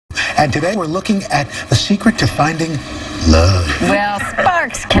And today we're looking at the secret to finding love. Well,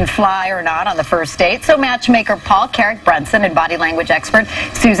 sparks can fly or not on the first date, so matchmaker Paul Carrick-Brunson and body language expert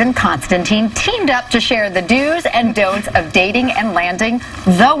Susan Constantine teamed up to share the do's and don'ts of dating and landing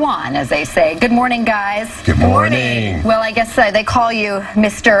the one, as they say. Good morning, guys. Good morning. Well, I guess they call you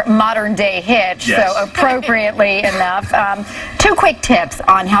Mr. Modern Day Hitch, yes. So appropriately enough. 2 quick tips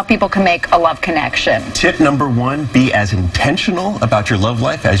on how people can make a love connection. Tip number 1, be as intentional about your love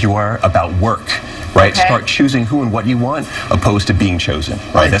life as you are about work. Right? Okay. Start choosing who and what you want opposed to being chosen.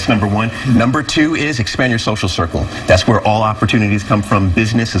 Right? That's number 1. Number 2 is expand your social circle. That's where all opportunities come from,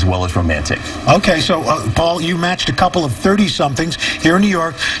 business as well as romantic. Okay, so Paul, you matched a couple of 30-somethings here in New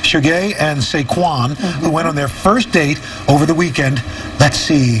York, Shugay and Saquon, who went on their first date over the weekend. Let's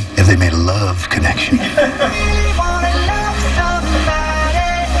see if they made a love connection.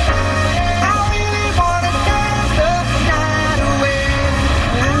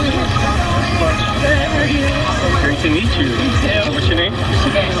 To meet you. What's your name?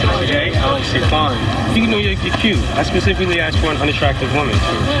 Okay, Saquon. You know you're cute. I specifically asked for an unattractive woman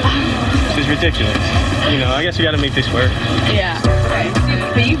too. This is ridiculous. You know, I guess we got to make this work. Yeah. Right.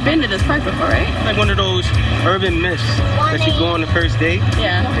 But you've been to this park before, right? Like one of those urban myths that you go on the first date.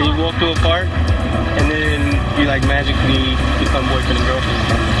 Yeah. And you walk through a park, and then you like magically become boyfriend and girlfriend.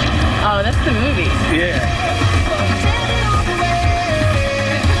 Oh, that's the movie. Yeah.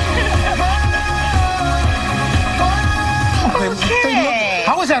 Okay.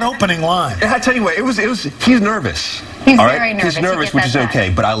 How was that opening line? I tell you what, he's nervous. He's all very right? nervous. He's nervous, You which get is that okay.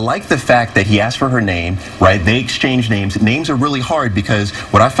 But I like the fact that he asked for her name, right? They exchange names. Names are really hard because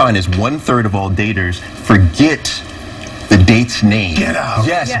what I find is 1/3 of all daters forget the date's name. Get out.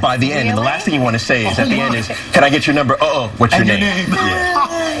 Yes, by the end. And the Really? last thing you want to say is at the end is, can I get your number? What's your And your name? name. Yeah.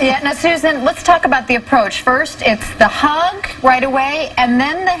 Yeah, now Susan, let's talk about the approach. First, it's the hug right away, and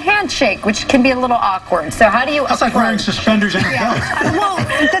then the handshake, which can be a little awkward. So how do you That's like wearing suspenders and a belt. Well,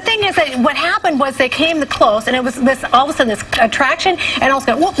 the thing is that what happened was they came close, and it was this all of a sudden this attraction, and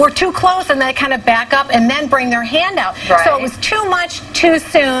also whoop, we're too close, and they kind of back up and then bring their hand out. Right. So it was too much too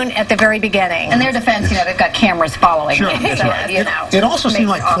soon at the very beginning. In their defense, you know, they've got cameras following Sure, them. that's So, right. you know, It also seemed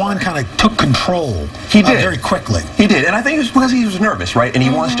makes like it Quan awkward. kind of took control. He did. Very quickly. He did, and I think it was because he was nervous, right? And he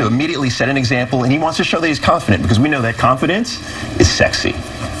wants to immediately set an example, and he wants to show that he's confident, because we know that confidence is sexy.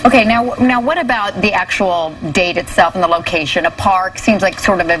 Okay, now what about the actual date itself and the location? A park seems like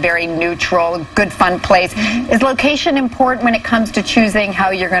sort of a very neutral, good, fun place. Is location important when it comes to choosing how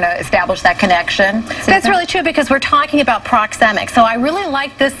you're going to establish that connection? That's really true because we're talking about proxemics. So I really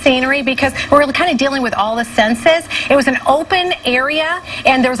like this scenery because we're kind of dealing with all the senses. It was an open area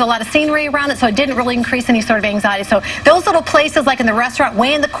and there was a lot of scenery around it, so it didn't really increase any sort of anxiety. So those little places like in the restaurant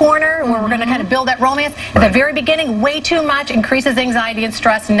way in the corner where we're going to kind of build that romance, at the very beginning, way too much increases anxiety and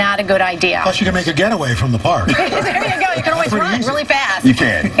stress, not a good idea. Plus, you can make a getaway from the park. There you go. You can always Pretty run easy. really fast. You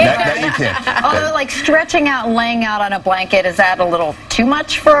can. That you can. Although, like stretching out, laying out on a blanket, is that a little too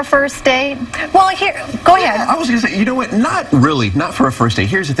much for a first date? Well, here, go ahead. I was going to say, you know what? Not really. Not for a first date.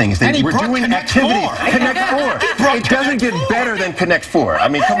 Here's the thing: is And that he we're brought doing Connect activities. 4. Connect 4. It doesn't get better than Connect 4. I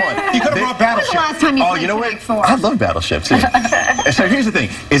mean, come on. You could have brought When was the Battleship. last time you Oh, played you know what? Connect 4? I love Battleship too. So here's the thing: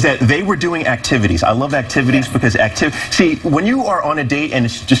 is that they were doing activities. I love activities because See, when you are on a date and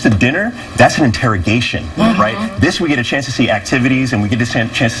it's just a dinner, that's an interrogation, right? This we get a chance to see activities and we get a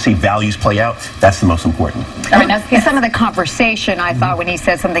chance to see values play out. That's the most important. I mean, that's some of the conversation I thought when he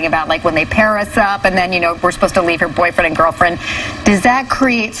said something about like when they pair us up and then, you know, we're supposed to leave your boyfriend and girlfriend. Does that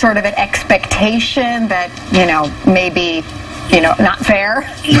create sort of an expectation that, you know, maybe, you know, not fair?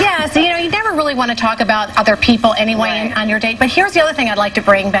 Yeah, so, you know, you never really want to talk about other people anyway on your date. But here's the other thing I'd like to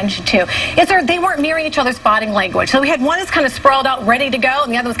bring attention to, is they weren't mirroring each other's body language. So we had one that's kind of sprawled out, ready to go,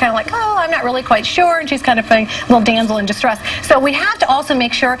 and the other was kind of like, oh, I'm not really quite sure, and she's kind of feeling a little damsel in distress. So we have to also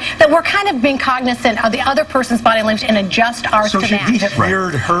make sure that we're kind of being cognizant of the other person's body language and adjust ours So to should he that. have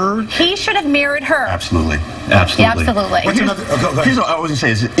mirrored her? He should have mirrored her. Absolutely. Absolutely. Absolutely. What's another? Oh, go ahead. Here's what I was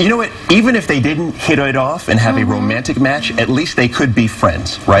going to say is, you know what? Even if they didn't hit it off and have a romantic match, at least they could be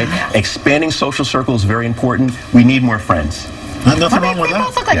friends, right? Expanding social circle is very important. We need more friends. Nothing wrong with They that.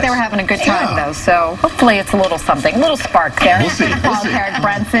 both look like they were having a good time, Yeah. though, so hopefully it's a little something, a little spark there. We'll see. We'll Paul see.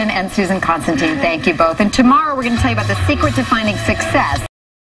 Carrick-Brunson and Susan Constantine, thank you both. And tomorrow we're going to tell you about the secret to finding success.